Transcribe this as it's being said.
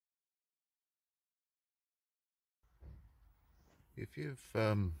If you've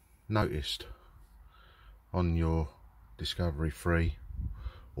noticed on your Discovery 3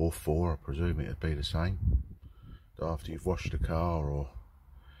 or 4, I presume it'd be the same, that after you've washed the car, or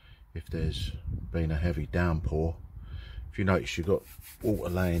if there's been a heavy downpour, if you notice you've got water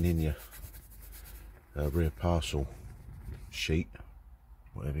laying in your rear parcel sheet,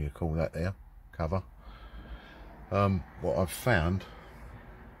 whatever you call that there, cover, what I've found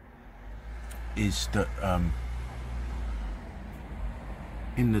is that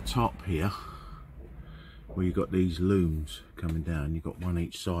in the top here, where you've got these looms coming down, you've got one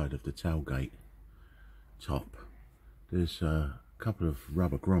each side of the tailgate top, there's a couple of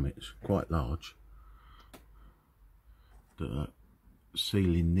rubber grommets, quite large, that are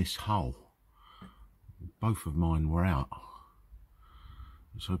sealing this hole. Both of mine were out,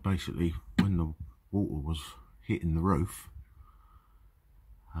 so basically when the water was hitting the roof,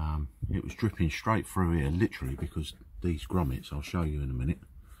 it was dripping straight through here, literally, because these grommets, I'll show you in a minute,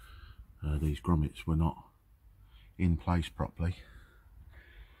 these grommets were not in place properly,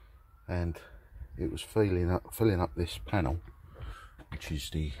 and it was filling up this panel, which is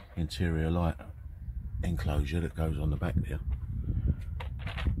the interior light enclosure that goes on the back there.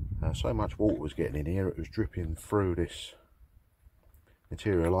 So much water was getting in here, it was dripping through this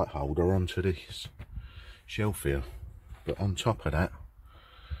interior light holder onto this shelf here, but on top of that,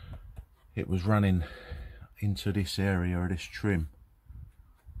 it was running into this area of this trim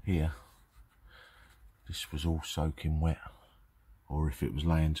here. This was all soaking wet, or if it was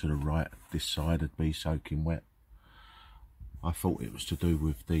laying to the right, this side would be soaking wet. I thought it was to do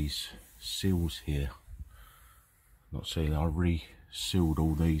with these seals here, not sealing. I re-sealed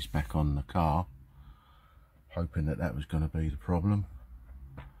all these back on the car, hoping that that was going to be the problem.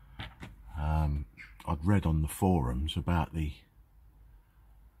 I'd read on the forums about the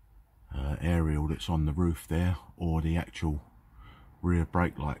aerial that's on the roof there, or the actual rear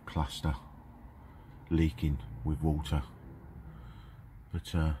brake light cluster leaking with water,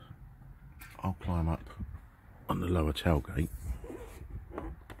 but I'll climb up on the lower tailgate,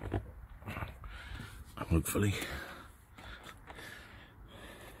 hopefully.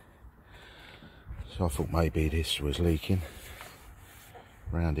 So I thought maybe this was leaking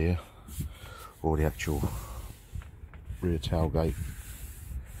around here, or the actual rear tailgate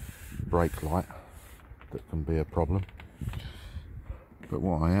brake light that can be a problem. But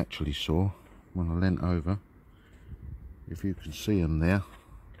what I actually saw when I leant over, if you can see them there,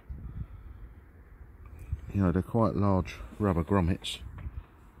 you know, they're quite large rubber grommets,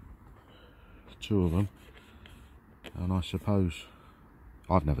 two of them, and I suppose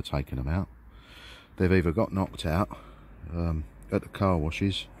I've never taken them out. They've either got knocked out at the car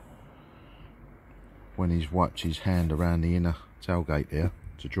washes when he's wiped his hand around the inner tailgate there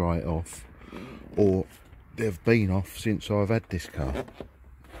to dry it off, or they've been off since I've had this car,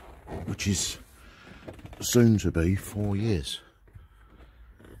 which is soon to be 4 years.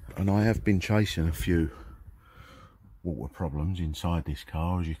 And I have been chasing a few water problems inside this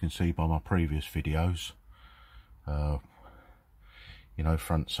car, as you can see by my previous videos. You know,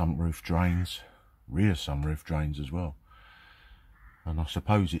 front sunroof drains, rear sunroof drains as well. And I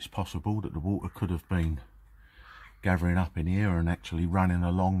suppose it's possible that the water could have been gathering up in here and actually running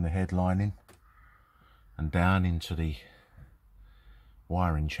along the headlining and down into the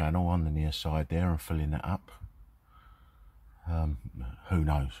wiring channel on the near side there and filling it up. Who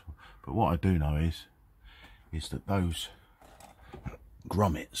knows? But what I do know is that those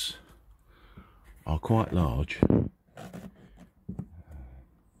grommets are quite large. You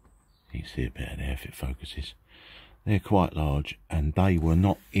can see a bit there if it focuses. They're quite large, and they were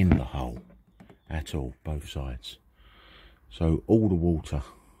not in the hole at all, both sides. So all the water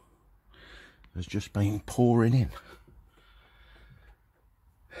has just been pouring in.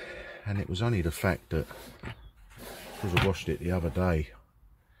 And it was only the fact that, because I washed it the other day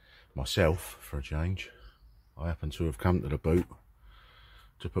myself for a change, I happened to have come to the boot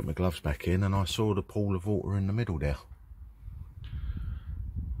to put my gloves back in, and I saw the pool of water in the middle there.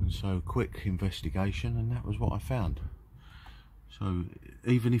 And so quick investigation, and that was what I found. So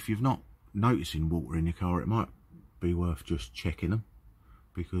even if you've not noticing water in your car, it might be worth just checking them,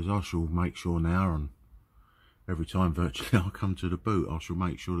 because I shall make sure now, and every time virtually I come to the boot, I shall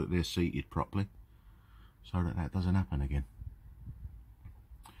make sure that they're seated properly, so that that doesn't happen again.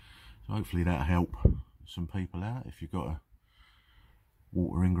 So hopefully that'll help some people out if you've got a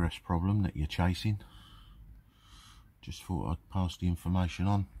water ingress problem that you're chasing. Just thought I'd pass the information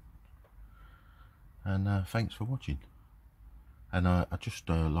on, and thanks for watching. And I'd just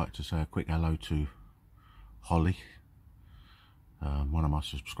like to say a quick hello to Holly, one of my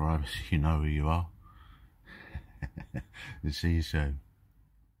subscribers. You know who you are. And see you soon.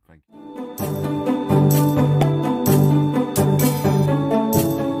 Thank you.